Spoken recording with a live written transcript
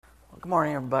Good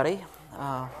morning, everybody.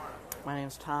 My name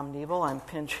is Tom Nebel. I'm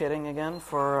pinch hitting again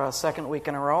for a second week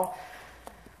in a row.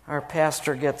 Our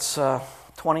pastor gets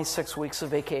 26 weeks of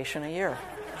vacation a year.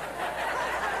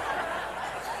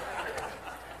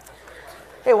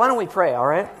 Hey, why don't we pray, all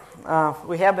right?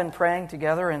 We have been praying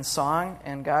together in song,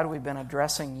 and God, we've been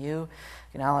addressing you,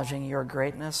 acknowledging your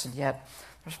greatness, and yet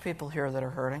there's people here that are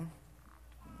hurting,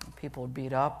 people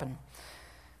beat up, and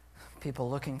people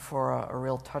looking for a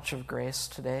real touch of grace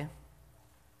today.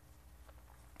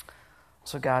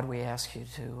 So God, we ask you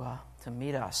to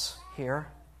meet us here.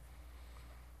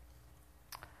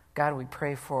 God, we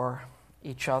pray for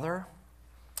each other,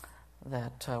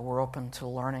 that we're open to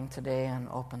learning today and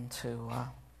open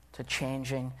to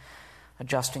changing,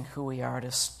 adjusting who we are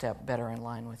to step better in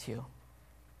line with you.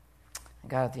 And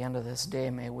God, at the end of this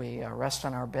day, may we rest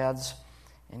on our beds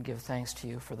and give thanks to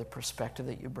you for the perspective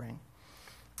that you bring.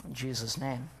 In Jesus'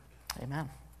 name, amen.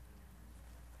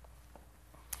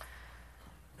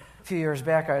 A few years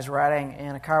back, I was riding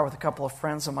in a car with a couple of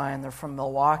friends of mine. They're from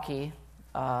Milwaukee.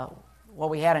 What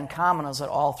we had in common is that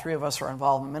all three of us are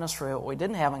involved in ministry. What we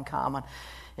didn't have in common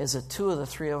is that two of the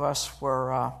three of us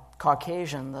were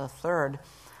Caucasian. The third,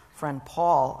 friend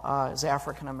Paul, is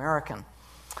African American.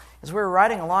 As we were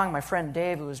riding along, my friend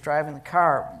Dave, who was driving the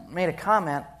car, made a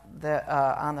comment that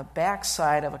on the back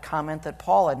side of a comment that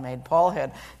Paul had made. Paul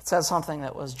had said something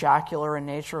that was jocular in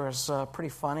nature. It was pretty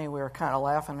funny. We were kind of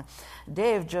laughing.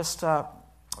 Dave, just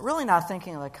really not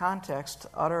thinking of the context,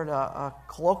 uttered a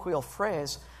colloquial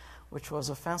phrase which was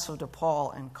offensive to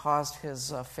Paul and caused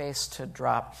his face to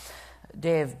drop.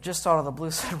 Dave, just out of the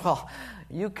blue, said, "Well,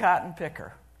 you cotton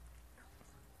picker."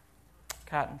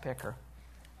 Cotton picker.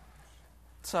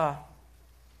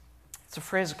 It's a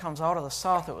phrase that comes out of the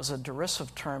South. It was a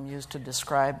derisive term used to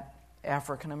describe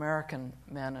African American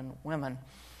men and women.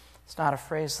 It's not a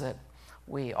phrase that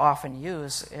we often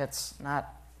use. It's not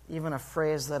even a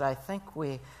phrase that I think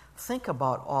we think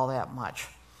about all that much.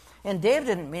 And Dave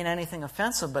didn't mean anything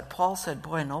offensive, but Paul said,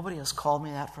 "Boy, nobody has called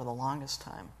me that for the longest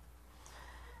time."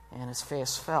 And his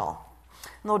face fell.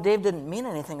 And though Dave didn't mean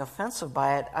anything offensive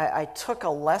by it, I took a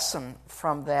lesson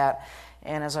from that.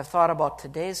 And as I've thought about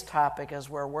today's topic, as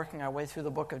we're working our way through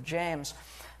the book of James,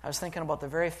 I was thinking about the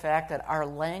very fact that our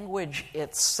language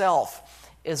itself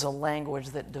is a language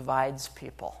that divides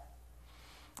people.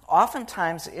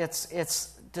 Oftentimes,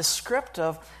 it's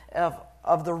descriptive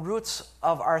of the roots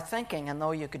of our thinking, and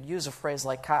though you could use a phrase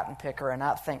like cotton picker and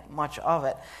not think much of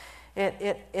it,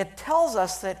 it tells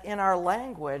us that in our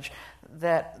language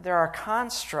that there are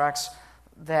constructs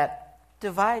that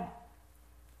divide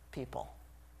people.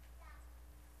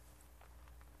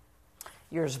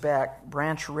 Years back,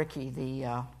 Branch Rickey,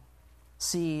 the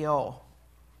CEO,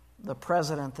 the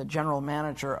president, the general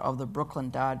manager of the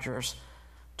Brooklyn Dodgers,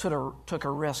 took a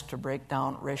risk to break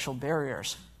down racial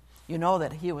barriers. You know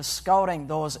that he was scouting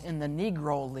those in the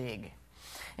Negro League,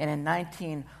 and in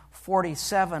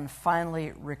 1947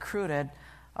 finally recruited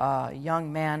a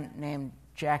young man named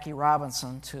Jackie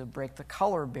Robinson to break the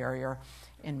color barrier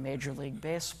in Major League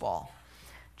Baseball.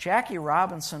 Jackie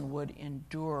Robinson would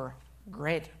endure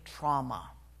great trauma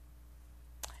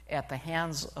at the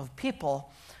hands of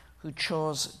people who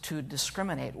chose to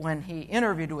discriminate. When he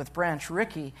interviewed with Branch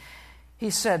Rickey, he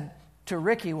said to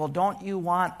Rickey, "Well, don't you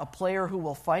want a player who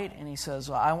will fight?" And he says,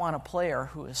 "Well, I want a player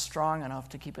who is strong enough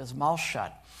to keep his mouth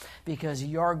shut, because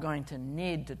you're going to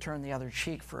need to turn the other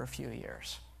cheek for a few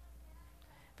years."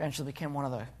 Eventually became one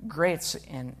of the greats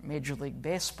in Major League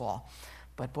Baseball.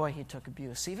 But boy, he took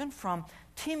abuse, even from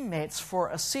teammates for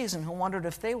a season who wondered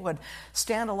if they would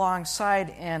stand alongside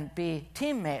and be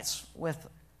teammates with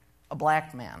a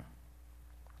black man.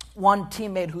 One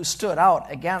teammate who stood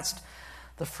out against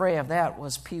the fray of that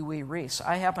was Pee Wee Reese.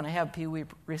 I happen to have Pee Wee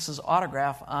Reese's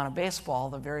autograph on a baseball,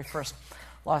 the very first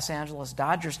Los Angeles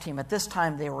Dodgers team. At this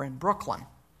time, they were in Brooklyn.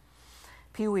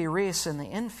 Pee Wee Reese in the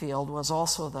infield was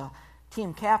also the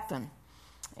team captain,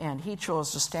 and he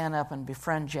chose to stand up and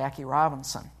befriend Jackie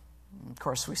Robinson. Of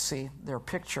course, we see their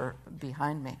picture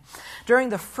behind me. During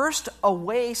the first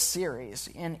away series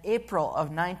in April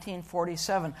of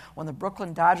 1947, when the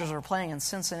Brooklyn Dodgers were playing in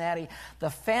Cincinnati, the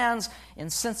fans in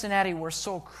Cincinnati were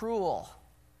so cruel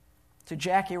to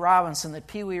Jackie Robinson that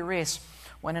Pee Wee Reese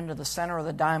went into the center of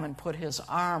the diamond, put his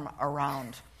arm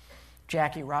around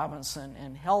Jackie Robinson,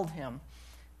 and held him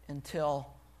until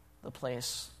the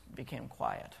place became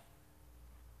quiet.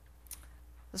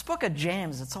 This book of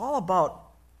James, it's all about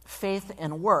faith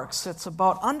and works. It's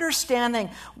about understanding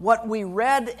what we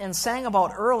read and sang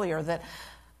about earlier, that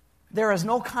there is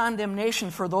no condemnation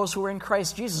for those who are in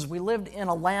Christ Jesus. We lived in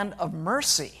a land of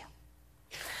mercy.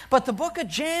 But the book of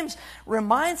James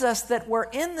reminds us that we're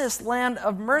in this land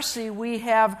of mercy. We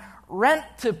have rent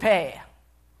to pay.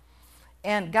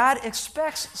 And God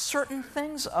expects certain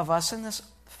things of us. And this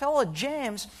fellow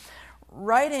James,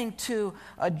 writing to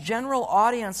a general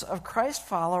audience of Christ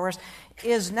followers,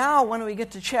 is now, when we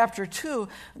get to chapter 2,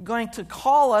 going to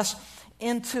call us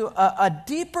into a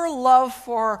deeper love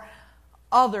for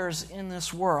others in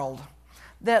this world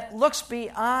that looks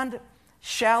beyond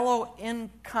shallow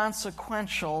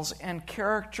inconsequentials and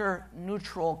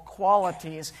character-neutral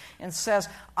qualities and says,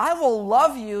 I will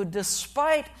love you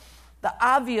despite the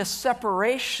obvious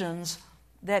separations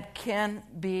that can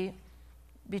be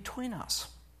between us.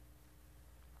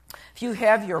 If you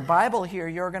have your Bible here,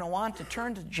 you're going to want to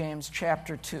turn to James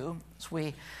chapter 2 as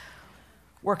we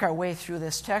work our way through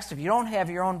this text. If you don't have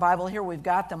your own Bible here, we've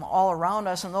got them all around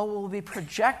us, and though we'll be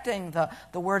projecting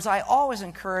the words, I always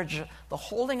encourage the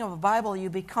holding of a Bible. You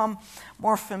become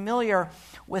more familiar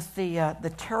with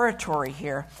the territory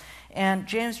here. And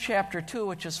James chapter 2,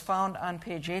 which is found on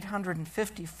page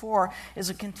 854,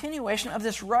 is a continuation of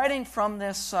this writing from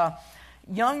this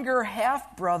younger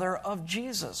half-brother of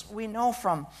Jesus. We know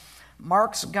from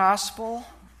Mark's gospel,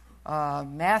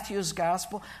 Matthew's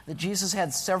gospel, that Jesus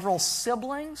had several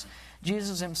siblings.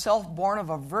 Jesus himself born of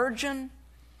a virgin.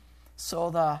 So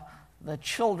the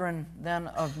children then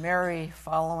of Mary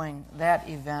following that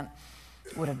event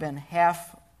would have been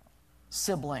half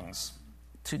siblings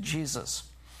to Jesus.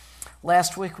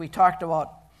 Last week we talked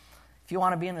about, if you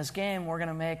want to be in this game, we're going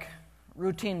to make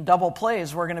routine double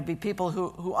plays. We're going to be people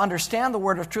who understand the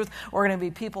word of truth. We're going to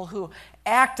be people who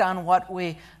act on what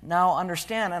we now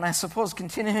understand. And I suppose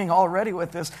continuing already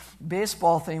with this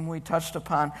baseball theme we touched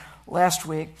upon last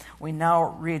week, we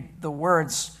now read the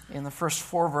words in the first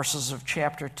 4 verses of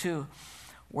chapter 2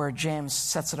 where James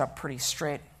sets it up pretty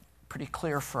straight, pretty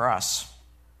clear for us.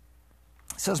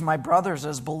 It says, my brothers,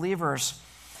 as believers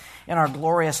in our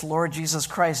glorious Lord Jesus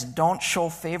Christ, don't show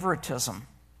favoritism.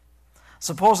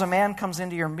 Suppose a man comes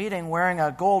into your meeting wearing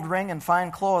a gold ring and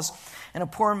fine clothes, and a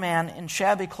poor man in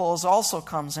shabby clothes also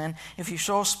comes in. If you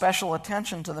show special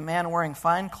attention to the man wearing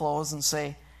fine clothes and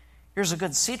say, here's a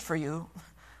good seat for you,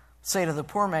 say to the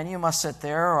poor man, you must sit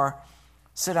there or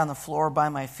sit on the floor by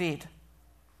my feet.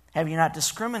 Have you not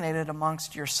discriminated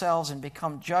amongst yourselves and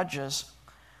become judges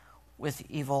with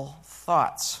evil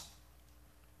thoughts?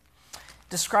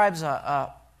 Describes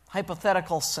a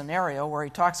hypothetical scenario where he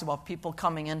talks about people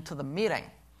coming into the meeting.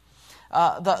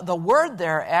 The word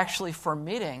there actually for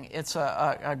meeting, it's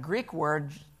a Greek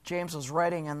word. James was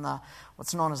writing in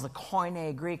what's known as the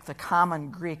Koine Greek, the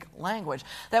common Greek language.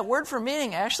 That word for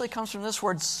meeting actually comes from this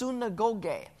word synagoge.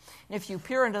 And if you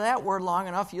peer into that word long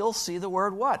enough, you'll see the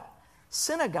word what?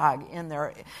 Synagogue in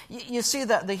there. You see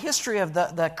that the history of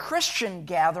the Christian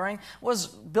gathering was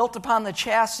built upon the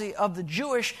chassis of the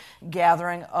Jewish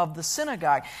gathering of the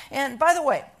synagogue. And by the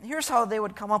way, here's how they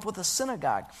would come up with a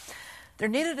synagogue. There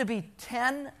needed to be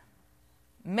 10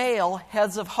 male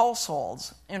heads of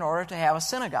households in order to have a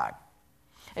synagogue.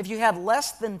 If you had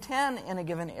less than 10 in a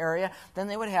given area, then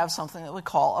they would have something that we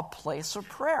call a place of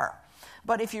prayer.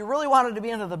 But if you really wanted to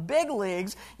be into the big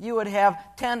leagues, you would have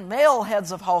 10 male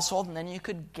heads of household, and then you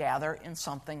could gather in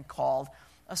something called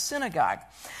a synagogue.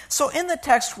 So in the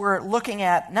text we're looking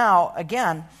at now,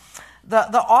 again,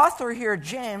 the author here,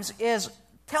 James, is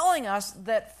telling us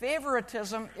that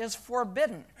favoritism is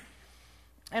forbidden.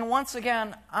 And once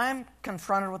again, I'm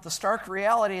confronted with the stark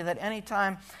reality that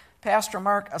anytime Pastor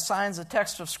Mark assigns a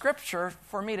text of Scripture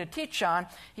for me to teach on,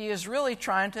 he is really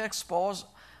trying to expose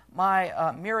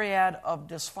my myriad of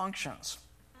dysfunctions.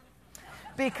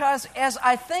 Because as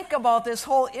I think about this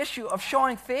whole issue of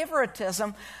showing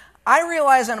favoritism, I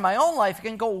realize in my own life it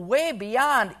can go way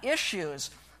beyond issues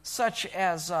such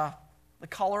as the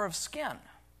color of skin.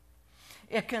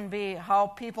 It can be how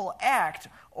people act,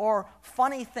 or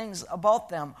funny things about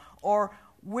them, or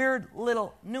weird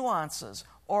little nuances,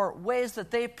 or ways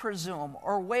that they presume,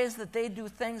 or ways that they do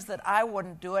things that I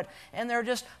wouldn't do it. And there are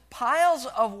just piles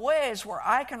of ways where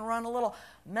I can run a little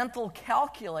mental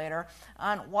calculator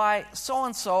on why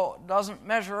so-and-so doesn't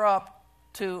measure up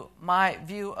to my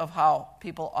view of how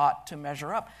people ought to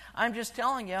measure up. I'm just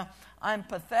telling you, I'm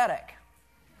pathetic.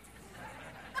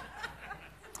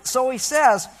 So he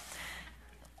says,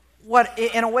 what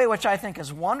in a way which I think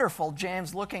is wonderful,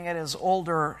 James, looking at his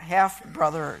older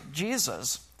half-brother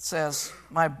Jesus, says,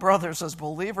 my brothers as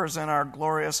believers in our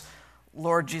glorious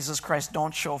Lord Jesus Christ,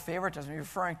 don't show favoritism. He's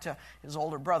referring to his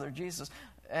older brother Jesus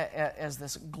as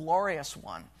this glorious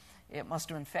one. It must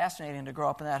have been fascinating to grow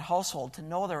up in that household, to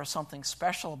know there was something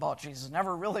special about Jesus,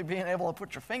 never really being able to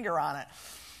put your finger on it,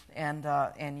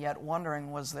 and yet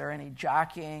wondering, was there any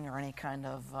jockeying or any kind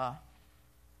of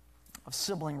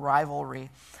sibling rivalry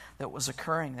that was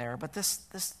occurring there. But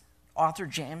this author,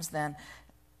 James, then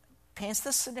paints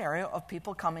this scenario of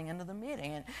people coming into the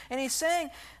meeting. And he's saying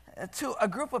to a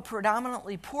group of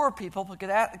predominantly poor people, because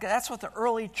that's what the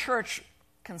early church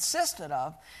consisted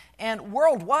of, and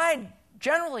worldwide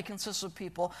generally consists of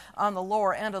people on the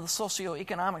lower end of the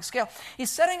socioeconomic scale. He's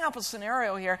setting up a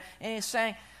scenario here, and he's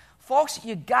saying, folks,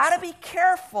 you got to be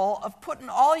careful of putting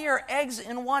all your eggs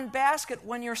in one basket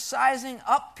when you're sizing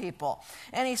up people.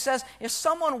 And he says, if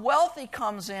someone wealthy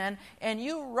comes in and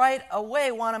you right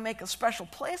away want to make a special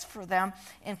place for them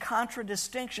in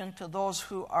contradistinction to those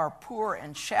who are poor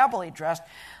and shabbily dressed,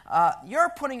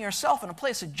 you're putting yourself in a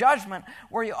place of judgment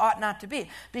where you ought not to be,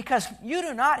 because you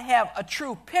do not have a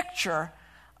true picture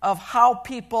of how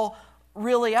people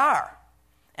really are.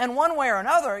 And one way or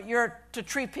another, you're to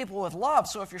treat people with love.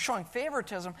 So if you're showing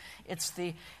favoritism, it's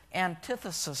the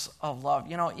antithesis of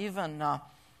love. You know, even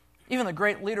the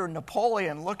great leader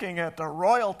Napoleon, looking at the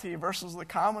royalty versus the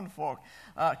common folk,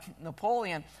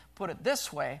 Napoleon put it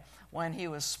this way when he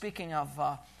was speaking of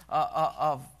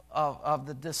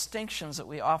the distinctions that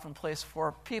we often place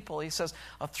for people. He says,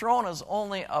 a throne is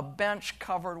only a bench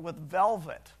covered with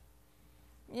velvet.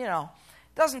 You know,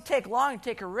 it doesn't take long to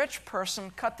take a rich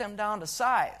person, cut them down to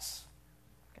size.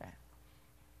 Okay.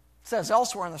 It says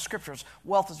elsewhere in the Scriptures,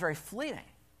 wealth is very fleeting.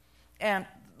 And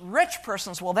rich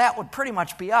persons, well, that would pretty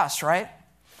much be us, right?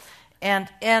 And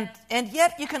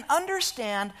yet you can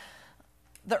understand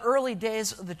the early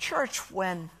days of the church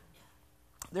when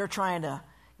they're trying to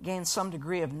gain some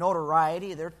degree of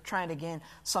notoriety, they're trying to gain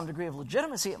some degree of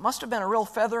legitimacy. It must have been a real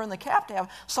feather in the cap to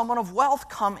have someone of wealth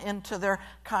come into their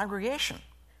congregation.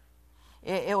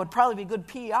 It would probably be good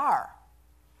PR,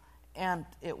 and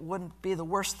it wouldn't be the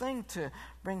worst thing to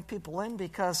bring people in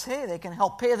because, hey, they can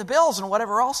help pay the bills and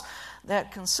whatever else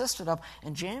that consisted of.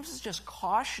 And James is just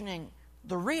cautioning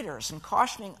the readers and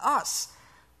cautioning us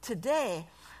today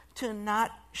to not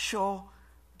show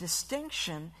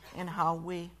distinction in how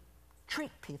we treat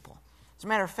people. As a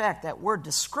matter of fact, that word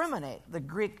discriminate, the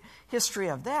Greek history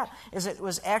of that is it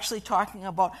was actually talking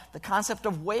about the concept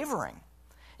of wavering.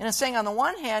 And it's saying, on the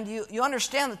one hand, you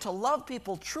understand that to love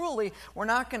people truly, we're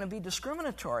not going to be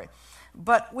discriminatory.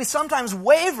 But we sometimes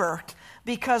waver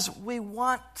because we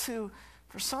want to,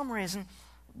 for some reason,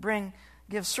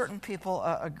 give certain people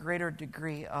a greater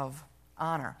degree of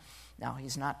honor. Now,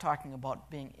 he's not talking about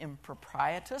being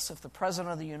improprietous. If the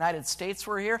President of the United States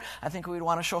were here, I think we'd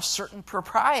want to show certain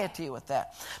propriety with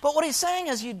that. But what he's saying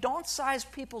is you don't size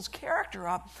people's character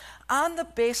up on the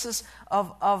basis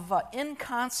of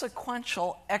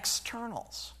inconsequential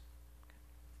externals.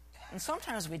 And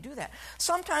sometimes we do that.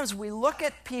 Sometimes we look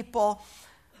at people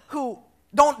who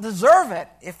don't deserve it,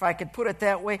 if I could put it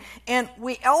that way, and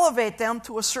we elevate them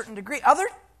to a certain degree. Other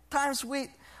times we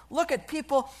look at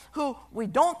people who we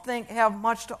don't think have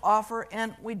much to offer,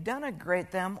 and we denigrate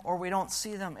them, or we don't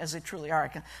see them as they truly are. I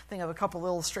can think of a couple of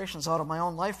illustrations out of my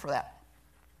own life for that.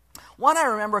 One I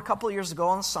remember a couple of years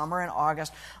ago in the summer, in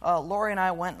August, Lori and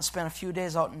I went and spent a few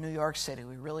days out in New York City.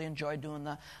 We really enjoyed doing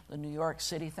the New York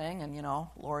City thing, and, you know,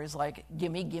 Lori's like,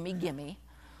 gimme, gimme, gimme.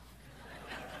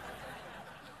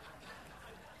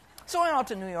 So we went out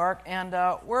to New York, and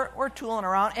we're tooling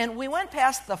around, and we went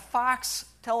past the Fox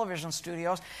television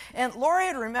studios, and Lori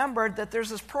had remembered that there's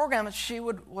this program that she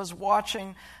was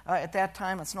watching at that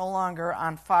time. It's no longer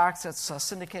on Fox. It's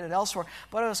syndicated elsewhere,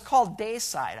 but it was called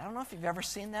Dayside. I don't know if you've ever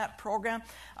seen that program.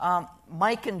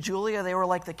 Mike and Julia, they were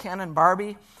like the Ken and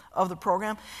Barbie of the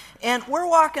program, and we're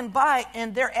walking by,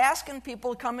 and they're asking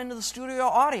people to come into the studio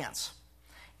audience,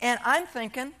 and I'm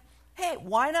thinking, hey,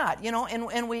 why not? You know,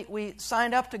 and we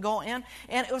signed up to go in,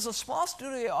 and it was a small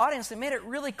studio audience. They made it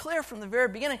really clear from the very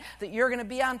beginning that you're going to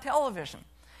be on television.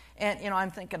 And, you know, I'm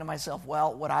thinking to myself,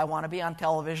 well, would I want to be on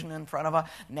television in front of a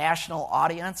national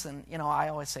audience? And, you know, I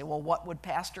always say, well, what would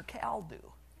Pastor Cal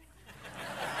do?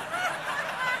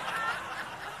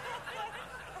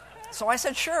 So I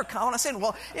said, sure, come. I said,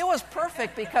 well, it was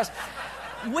perfect because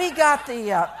we got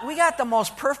the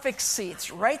most perfect seats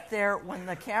right there when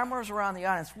the cameras were on the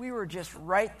audience. We were just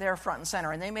right there front and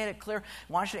center, and they made it clear,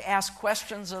 I want you to ask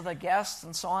questions of the guests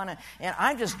and so on, and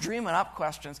I'm just dreaming up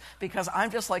questions because I'm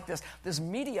just like this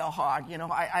media hog, you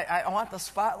know. I want the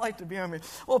spotlight to be on me.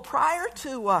 Well, prior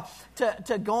to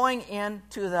going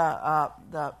into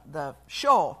the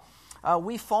show,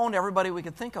 we phoned everybody we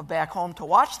could think of back home to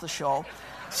watch the show.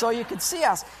 so you could see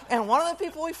us. And one of the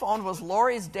people we phoned was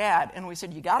Lori's dad. And we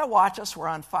said, you got to watch us. We're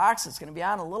on Fox. It's going to be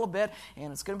on a little bit.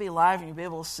 And it's going to be live. And you'll be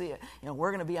able to see it.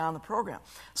 We're going to be on the program.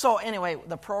 So anyway,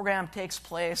 the program takes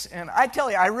place. And I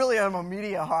tell you, I really am a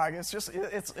media hog. It's just,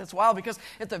 it's wild. Because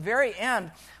at the very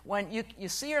end, when you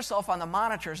see yourself on the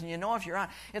monitors and you know if you're on,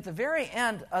 at the very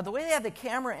end, the way they had the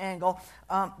camera angle,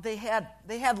 they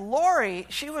had Lori.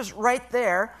 She was right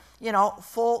there,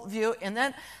 full view. And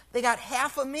then they got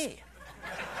half of me.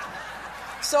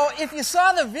 So if you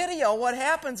saw the video, what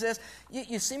happens is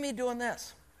you see me doing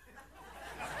this.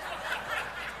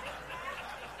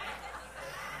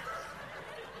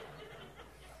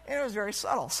 And it was very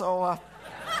subtle. So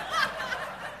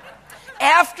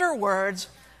afterwards,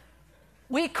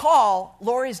 we call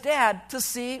Lori's dad to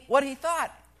see what he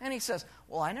thought. And he says,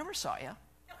 well, I never saw you.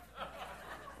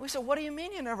 We said, what do you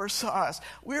mean you never saw us?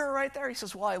 We were right there. He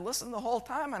says, well, I listened the whole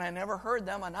time, and I never heard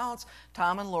them announce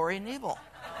Tom and Lori Nebel.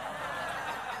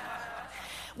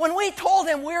 When we told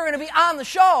him we were going to be on the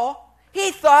show, he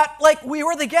thought like we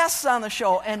were the guests on the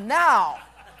show. And now,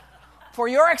 for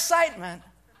your excitement,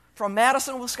 from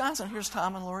Madison, Wisconsin, here's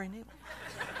Tom and Lori Nebel.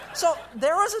 So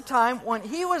there was a time when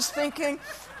he was thinking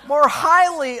more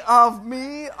highly of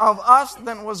me, of us,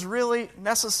 than was really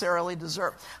necessarily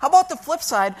deserved. How about the flip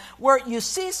side, where you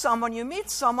see someone, you meet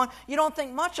someone, you don't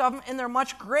think much of them, and they're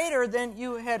much greater than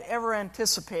you had ever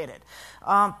anticipated.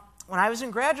 When I was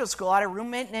in graduate school, I had a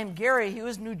roommate named Gary. He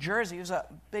was New Jersey. He was a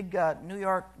big New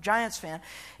York Giants fan.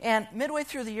 And midway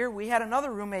through the year, we had another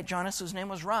roommate join us whose name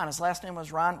was Ron. His last name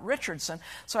was Ron Richardson.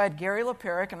 So I had Gary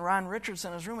LePeric and Ron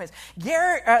Richardson as roommates.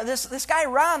 Gary, this guy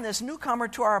Ron, this newcomer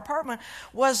to our apartment,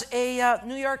 was a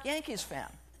New York Yankees fan.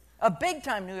 A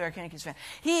big-time New York Yankees fan.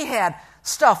 He had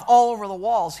stuff all over the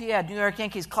walls. He had New York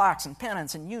Yankees clocks and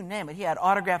pennants and you name it. He had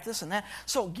autographed this and that.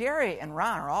 So Gary and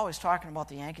Ron are always talking about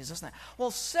the Yankees, this and that. Well,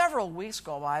 several weeks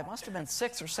go by. It must have been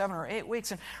 6 or 7 or 8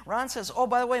 weeks. And Ron says, oh,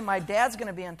 by the way, my dad's going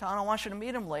to be in town. I want you to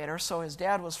meet him later. So his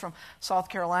dad was from South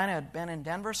Carolina, had been in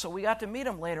Denver. So we got to meet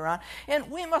him later on.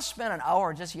 And we must have spent an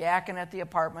hour just yakking at the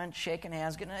apartment, shaking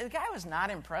hands. The guy was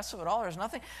not impressive at all. There's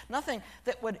nothing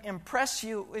that would impress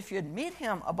you if you'd meet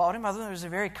him about him, other than he was a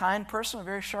very kind person, a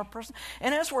very sharp person.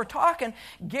 And as we're talking,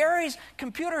 Gary's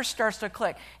computer starts to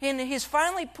click. And he's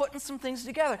finally putting some things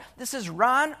together. This is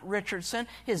Ron Richardson.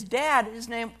 His dad, his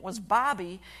name was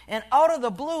Bobby. And out of the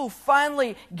blue,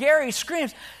 finally, Gary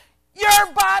screams,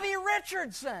 "You're Bobby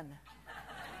Richardson!"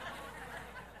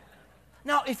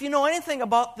 Now, if you know anything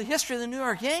about the history of the New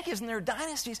York Yankees and their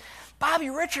dynasties, Bobby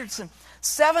Richardson,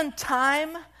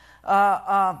 7-time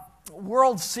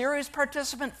World Series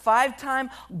participant, 5-time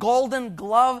Golden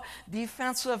Glove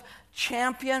defensive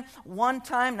champion,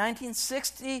 1-time,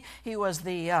 1960, he was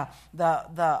the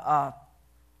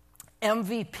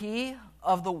MVP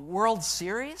of the World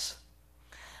Series.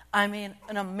 I mean,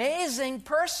 an amazing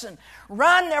person.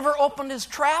 Ron never opened his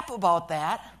trap about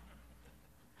that.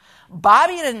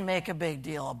 Bobby didn't make a big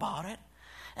deal about it.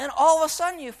 And all of a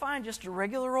sudden you find just a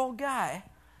regular old guy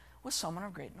with someone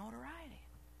of great notoriety.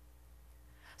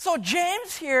 So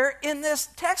James here in this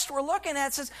text we're looking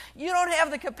at says, you don't have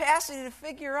the capacity to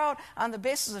figure out on the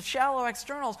basis of shallow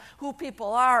externals who people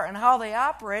are and how they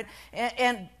operate.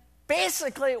 And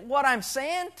basically what I'm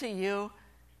saying to you,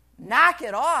 knock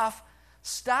it off.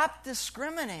 Stop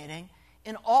discriminating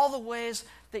in all the ways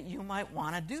that you might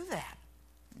want to do that.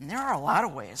 And there are a lot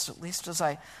of ways, at least as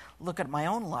I look at my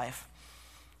own life.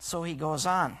 So he goes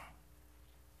on.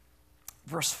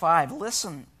 Verse 5,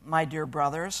 listen, my dear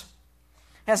brothers.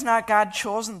 Has not God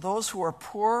chosen those who are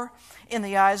poor in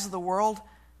the eyes of the world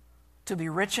to be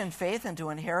rich in faith and to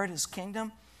inherit his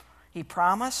kingdom? He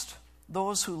promised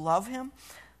those who love him.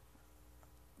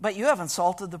 But you have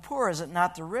insulted the poor. Is it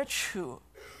not the rich who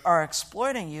are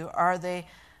exploiting you? Are they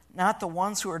not the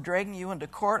ones who are dragging you into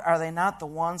court? Are they not the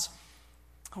ones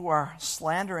who are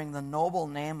slandering the noble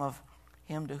name of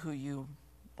him to whom you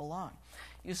belong?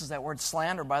 Uses that word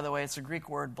slander, by the way. It's a Greek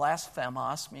word,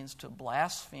 blasphemos, means to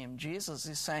blaspheme. Jesus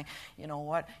is saying, you know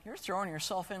what? You're throwing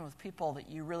yourself in with people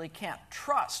that you really can't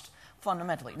trust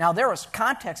fundamentally. Now, there was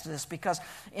context to this because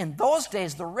in those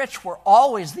days, the rich were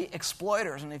always the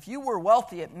exploiters. And if you were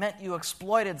wealthy, it meant you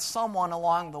exploited someone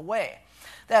along the way.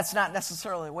 That's not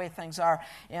necessarily the way things are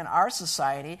in our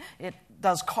society. It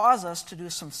does cause us to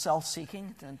do some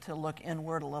self-seeking and to look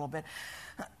inward a little bit.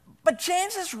 But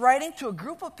James is writing to a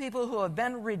group of people who have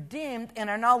been redeemed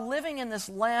and are now living in this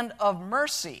land of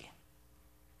mercy.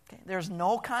 Okay? There's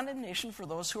no condemnation for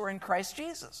those who are in Christ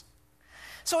Jesus.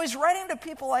 So he's writing to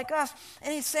people like us,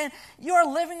 and he's saying, you are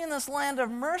living in this land of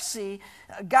mercy.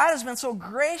 God has been so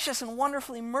gracious and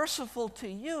wonderfully merciful to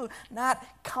you, not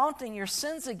counting your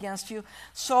sins against you.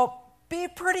 So be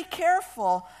pretty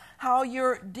careful how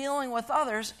you're dealing with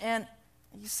others. And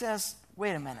he says,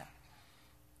 wait a minute.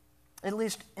 At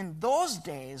least in those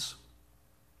days,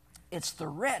 it's the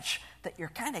rich that you're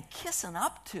kind of kissing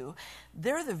up to.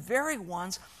 They're the very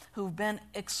ones who've been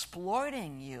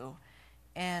exploiting you.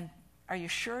 And are you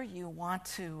sure you want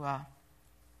to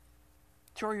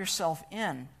throw yourself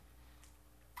in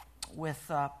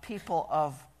with people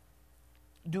of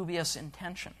dubious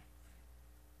intention?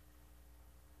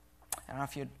 I don't know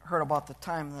if you'd heard about the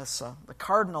time the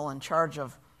cardinal in charge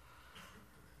of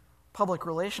public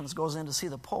relations goes in to see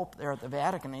the Pope there at the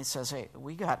Vatican, and he says, hey,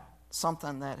 we got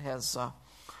something that has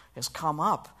come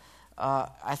up.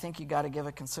 I think you got to give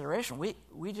it consideration.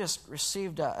 We just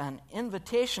received an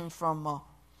invitation from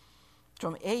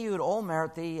Ehud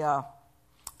Olmert, the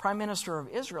Prime Minister of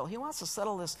Israel. He wants to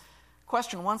settle this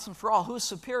question once and for all. Who's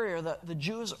superior, the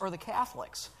Jews or the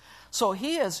Catholics? So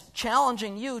he is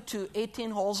challenging you to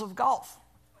 18 holes of golf.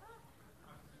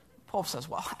 Pope says,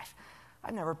 well,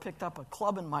 I've never picked up a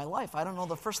club in my life. I don't know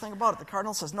the first thing about it. The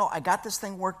cardinal says, no, I got this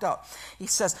thing worked out. He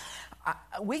says,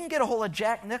 we can get a hold of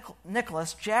Jack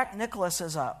Nicholas. Jack Nicholas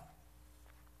is a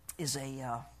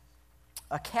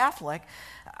Catholic.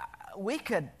 We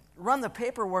could run the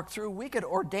paperwork through. We could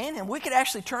ordain him. We could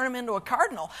actually turn him into a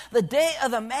cardinal. The day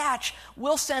of the match,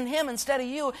 we'll send him instead of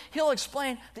you. He'll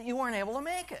explain that you weren't able to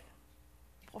make it.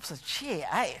 Pope says, gee,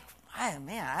 I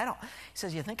don't. He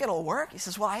says, you think it'll work? He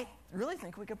says, well, I really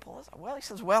think we could pull this off. Well, he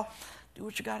says, well, do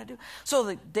what you got to do. So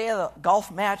the day of the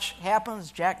golf match happens.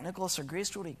 Jack Nicholas agrees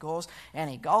to it. He goes and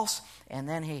he golfs, and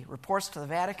then he reports to the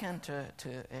Vatican to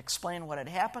explain what had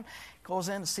happened. Goes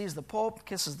in, sees the Pope,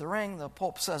 kisses the ring. The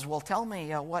Pope says, well, tell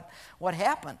me what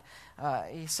happened.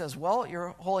 He says, well,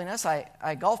 Your Holiness,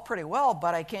 I golfed pretty well,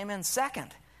 but I came in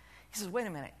second. He says, wait a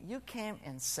minute, you came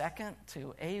in second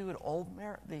to Ehud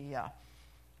Olmert, the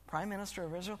Prime Minister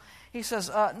of Israel? He says,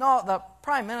 no, the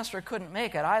Prime Minister couldn't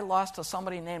make it. I lost to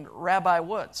somebody named Rabbi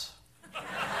Woods.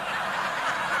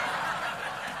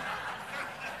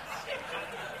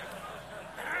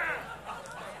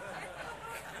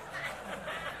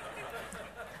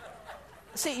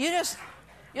 See, you just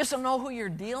don't know who you're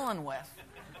dealing with.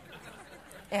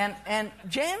 And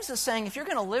James is saying, if you're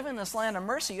going to live in this land of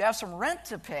mercy, you have some rent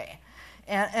to pay.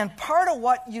 And part of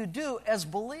what you do as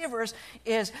believers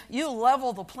is you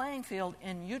level the playing field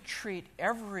and you treat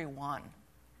everyone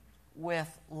with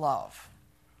love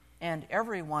and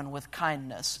everyone with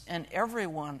kindness and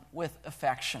everyone with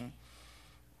affection,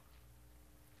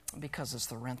 because it's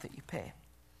the rent that you pay.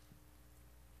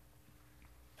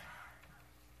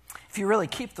 If you really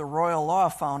keep the royal law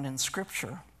found in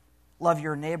Scripture, love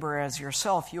your neighbor as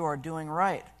yourself, you are doing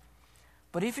right.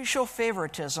 But if you show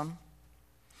favoritism,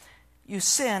 you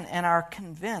sin and are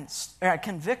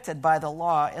convicted by the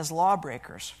law as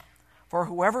lawbreakers. For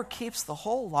whoever keeps the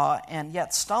whole law and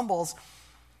yet stumbles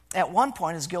at one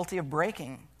point is guilty of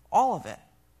breaking all of it.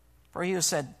 For he who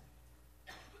said,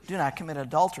 do not commit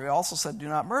adultery, also said, do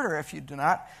not murder. If you do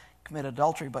not commit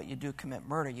adultery, but you do commit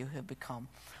murder, you have become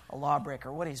a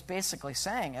lawbreaker. What he's basically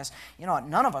saying is,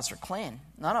 none of us are clean.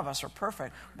 None of us are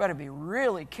perfect. We better be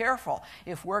really careful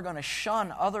if we're going to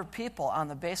shun other people on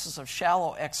the basis of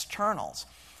shallow externals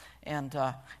and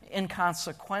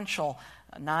inconsequential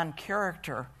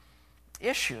non-character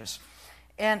issues.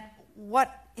 And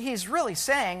what he's really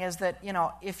saying is that,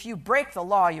 if you break the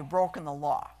law, you've broken the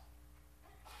law.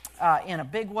 In a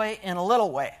big way, in a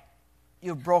little way,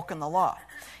 you've broken the law.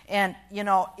 And,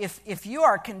 if you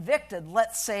are convicted,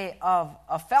 let's say, of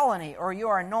a felony, or you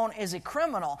are known as a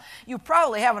criminal, you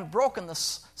probably haven't broken the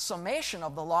summation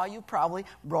of the law. You've probably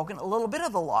broken a little bit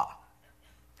of the law.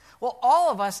 Well, all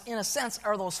of us, in a sense,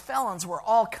 are those felons. We're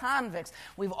all convicts.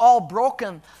 We've all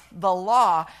broken the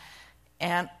law.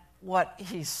 And what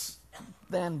he's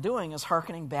then doing is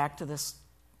hearkening back to this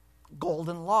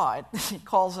golden law. He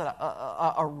calls it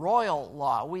a royal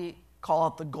law. We call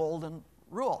it the golden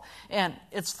rule. And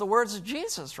it's the words of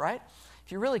Jesus, right?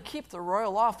 If you really keep the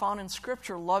royal law found in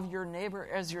Scripture, love your neighbor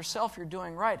as yourself, you're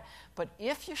doing right. But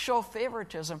if you show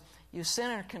favoritism, you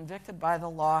sin and are convicted by the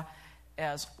law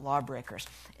as lawbreakers.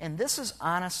 And this is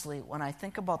honestly, when I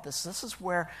think about this is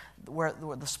where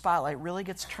the spotlight really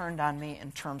gets turned on me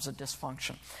in terms of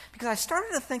dysfunction. Because I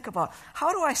started to think about,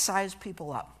 how do I size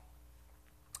people up?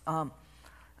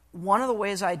 One of the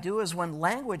ways I do is when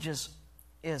language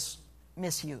is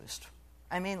misused.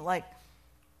 I mean, like,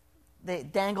 they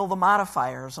dangle the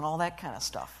modifiers and all that kind of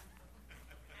stuff.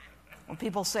 When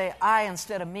people say I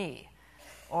instead of me,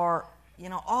 or,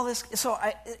 all this. So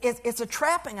it's a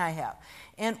trapping I have.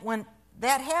 And when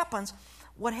that happens,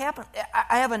 what happened,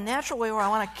 I have a natural way where I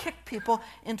want to kick people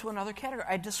into another category.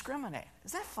 I discriminate.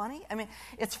 Is that funny? I mean,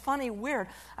 it's funny, weird.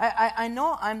 I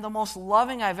know I'm the most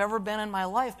loving I've ever been in my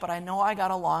life, but I know I got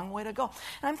a long way to go.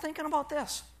 And I'm thinking about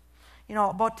this. You know,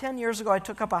 about 10 years ago, I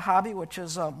took up a hobby, which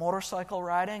is motorcycle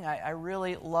riding. I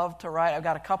really love to ride. I've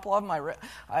got a couple of them.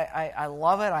 I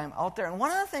love it. I'm out there. And one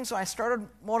of the things when I started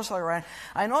motorcycle riding,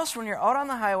 I noticed when you're out on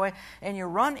the highway and you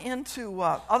run into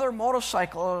other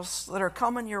motorcyclists that are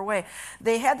coming your way,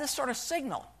 they had this sort of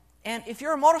signal. And if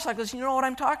you're a motorcyclist, you know what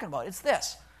I'm talking about. It's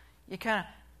this. You kind of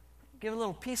give a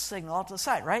little peace signal out to the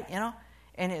side, right? You know,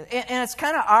 and it's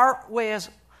kind of our way as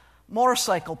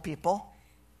motorcycle people.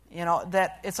 You know,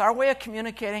 that it's our way of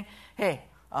communicating, hey,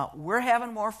 we're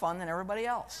having more fun than everybody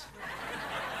else.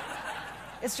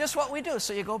 It's just what we do.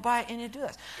 So you go by and you do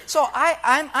this. So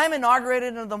I'm inaugurated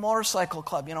into the motorcycle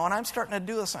club, you know, and I'm starting to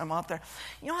do this. I'm out there.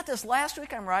 You know what? This last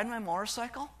week I'm riding my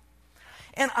motorcycle,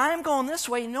 and I'm going this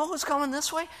way. You know who's coming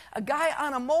this way? A guy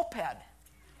on a moped.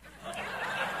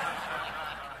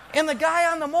 And the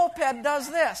guy on the moped does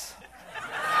this.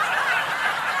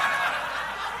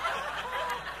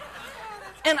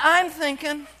 And I'm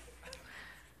thinking,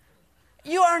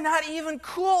 you are not even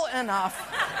cool enough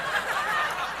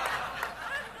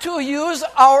to use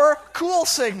our cool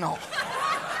signal.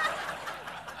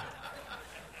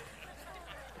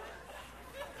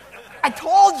 I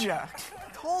told you.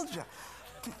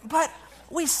 But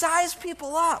we size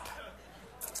people up.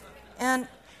 And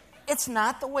it's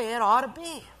not the way it ought to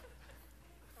be.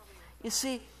 You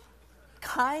see,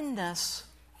 kindness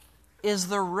is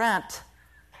the rent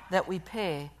that we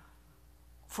pay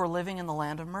for living in the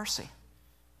land of mercy.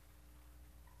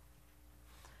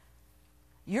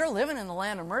 You're living in the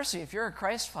land of mercy if you're a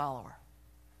Christ follower.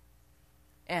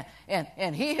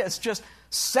 And He has just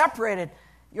separated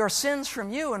your sins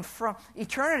from you and from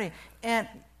eternity. And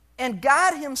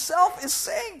God Himself is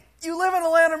saying, you live in a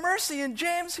land of mercy. And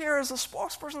James here as a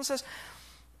spokesperson says,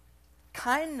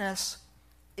 kindness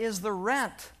is the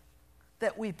rent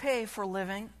that we pay for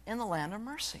living in the land of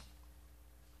mercy.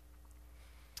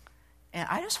 And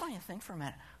I just want you to think for a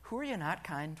minute, who are you not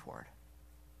kind toward?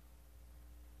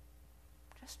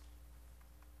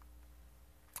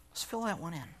 Just fill that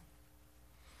one in.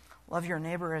 Love your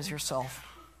neighbor as yourself,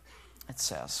 it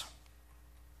says.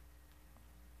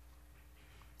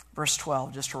 Verse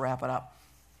 12, just to wrap it up.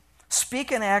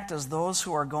 Speak and act as those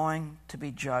who are going to be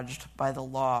judged by the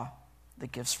law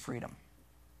that gives freedom.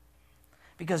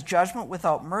 Because judgment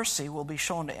without mercy will be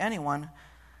shown to anyone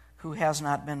who has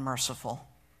not been merciful.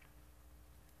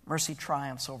 Mercy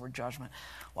triumphs over judgment.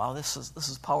 Wow, this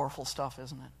is powerful stuff,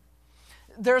 isn't it?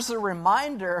 There's a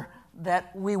reminder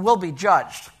that we will be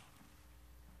judged.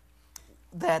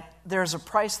 That there's a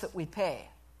price that we pay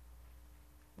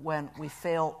when we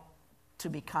fail to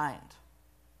be kind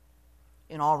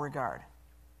in all regard.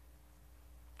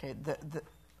 Okay,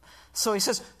 so he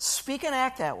says, speak and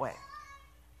act that way.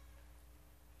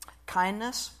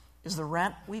 Kindness is the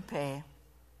rent we pay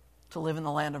to live in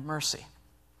the land of mercy.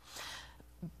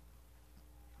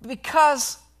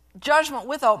 Because judgment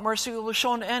without mercy will be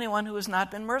shown to anyone who has not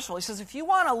been merciful. He says, if you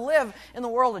want to live in the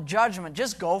world of judgment,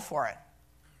 just go for it.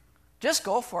 Just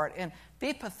go for it and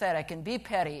be pathetic and be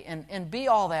petty and be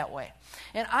all that way.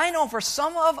 And I know for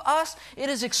some of us,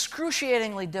 it is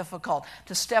excruciatingly difficult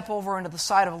to step over into the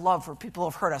side of love for people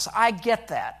who have hurt us. I get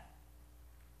that.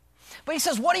 But he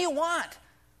says, what do you want?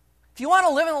 If you want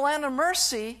to live in the land of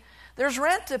mercy, there's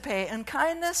rent to pay, and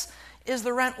kindness is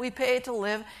the rent we pay to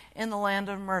live in the land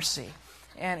of mercy.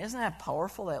 And isn't that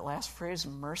powerful, that last phrase,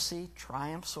 mercy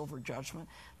triumphs over judgment?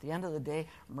 At the end of the day,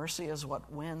 mercy is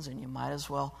what wins, and you might as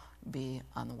well be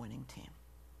on the winning team.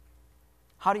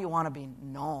 How do you want to be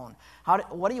known?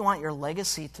 What do you want your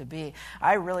legacy to be?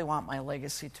 I really want my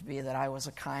legacy to be that I was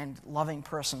a kind, loving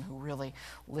person who really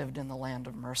lived in the land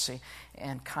of mercy,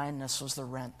 and kindness was the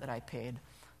rent that I paid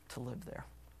to live there.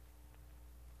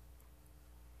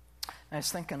 I was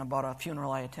thinking about a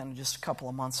funeral I attended just a couple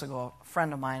of months ago. A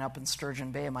friend of mine up in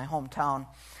Sturgeon Bay, my hometown,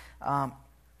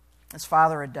 his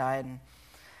father had died,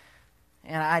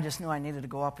 and I just knew I needed to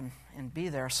go up and be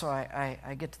there. So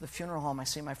I get to the funeral home. I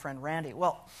see my friend Randy.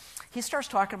 Well, he starts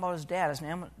talking about his dad. His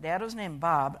dad was named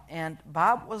Bob, and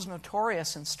Bob was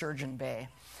notorious in Sturgeon Bay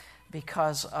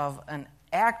because of an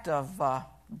act of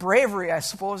bravery, I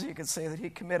suppose you could say, that he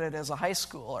committed as a high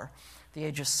schooler at the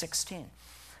age of 16.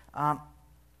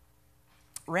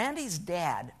 Randy's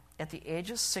dad, at the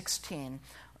age of 16,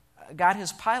 got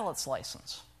his pilot's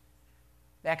license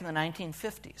back in the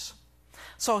 1950s.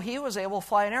 So he was able to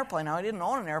fly an airplane. Now, he didn't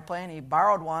own an airplane. He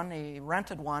borrowed one. He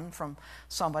rented one from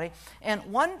somebody. And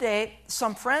one day,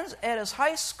 some friends at his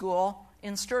high school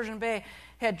in Sturgeon Bay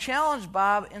had challenged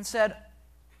Bob and said,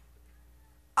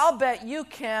 I'll bet you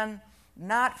can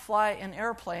not fly an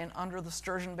airplane under the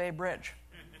Sturgeon Bay Bridge.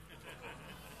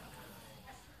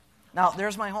 Now,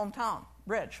 there's my hometown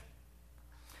bridge.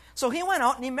 So he went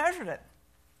out and he measured it.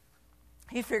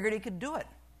 He figured he could do it.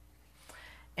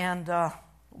 And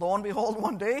lo and behold,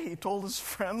 one day he told his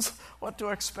friends what to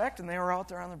expect, and they were out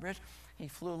there on the bridge. He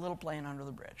flew a little plane under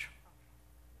the bridge.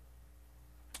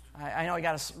 I know he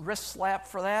got a wrist slap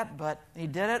for that, but he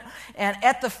did it. And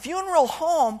at the funeral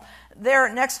home,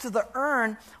 there next to the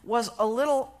urn was a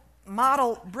little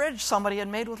model bridge somebody had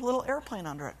made with a little airplane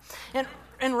under it.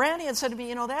 And Randy had said to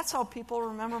me, that's how people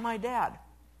remember my dad.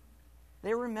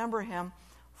 They remember him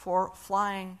for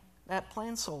flying that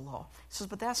plane so low. He says,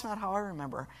 but that's not how I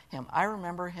remember him. I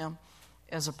remember him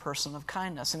as a person of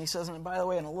kindness. And he says, and by the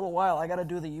way, in a little while, I got to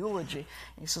do the eulogy.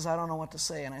 And he says, I don't know what to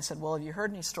say. And I said, well, have you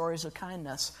heard any stories of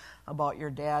kindness about your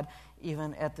dad,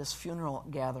 even at this funeral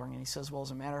gathering? And he says, well,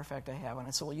 as a matter of fact, I have. And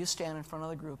I said, well, you stand in front of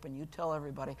the group and you tell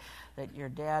everybody that your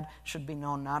dad should be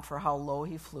known not for how low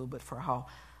he flew, but for how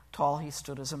tall he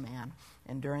stood as a man.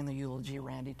 And during the eulogy,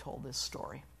 Randy told this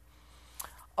story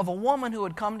of a woman who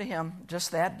had come to him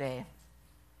just that day,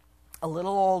 a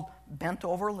little old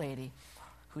bent-over lady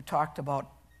who talked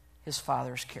about his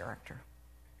father's character.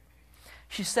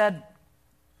 She said,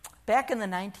 back in the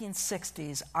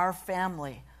 1960s, our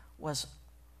family was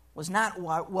not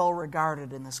well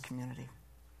regarded in this community.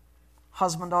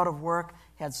 Husband out of work,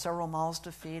 had several mouths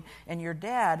to feed, and your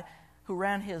dad, who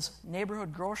ran his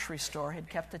neighborhood grocery store, had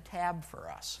kept a tab for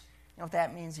us. You know what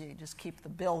that means? You just keep the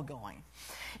bill going.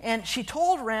 And she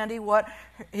told Randy what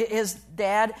his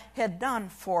dad had done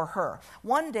for her.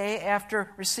 One day,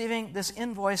 after receiving this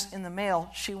invoice in the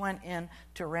mail, she went in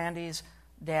to Randy's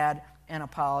dad and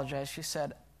apologized. She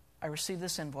said, I received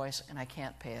this invoice and I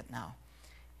can't pay it now.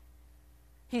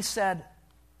 He said,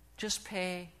 just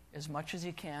pay as much as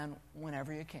you can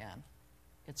whenever you can.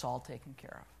 It's all taken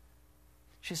care of.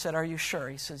 She said, are you sure?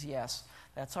 He says, yes,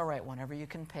 that's all right. Whenever you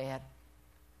can pay it,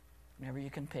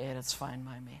 it's fine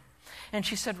by me. And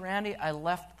she said, Randy, I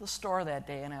left the store that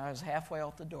day, and I was halfway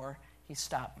out the door. He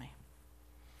stopped me.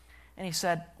 And he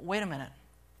said, wait a minute.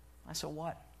 I said,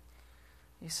 what?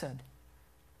 He said,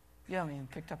 you haven't even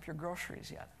picked up your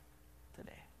groceries yet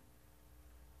today.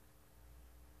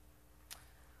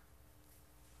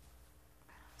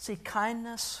 See,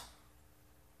 kindness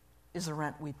is the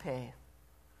rent we pay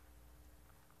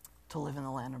to live in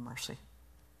the land of mercy.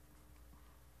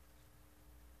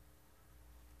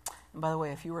 And by the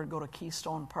way, if you were to go to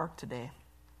Keystone Park today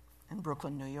in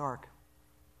Brooklyn, New York,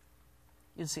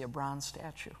 you'd see a bronze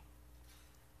statue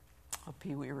of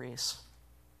Pee Wee Reese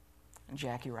and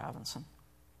Jackie Robinson.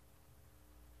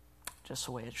 Just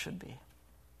the way it should be.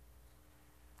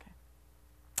 Okay.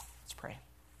 Let's pray.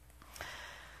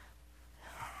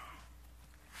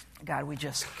 God, we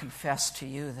just confess to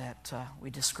you that we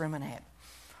discriminate.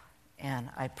 And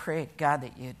I pray, God,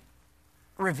 that you'd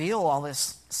reveal all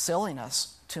this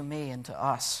silliness to me and to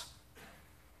us.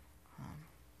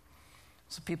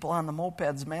 So people on the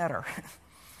mopeds matter.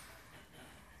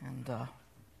 And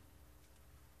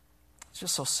it's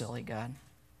just so silly, God.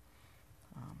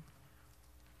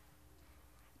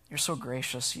 You're so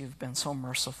gracious. You've been so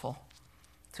merciful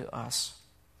to us.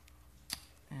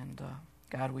 And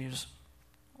God, we just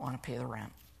want to pay the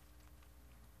rent.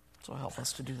 So help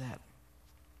us to do that.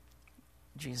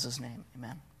 In Jesus' name,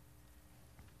 amen.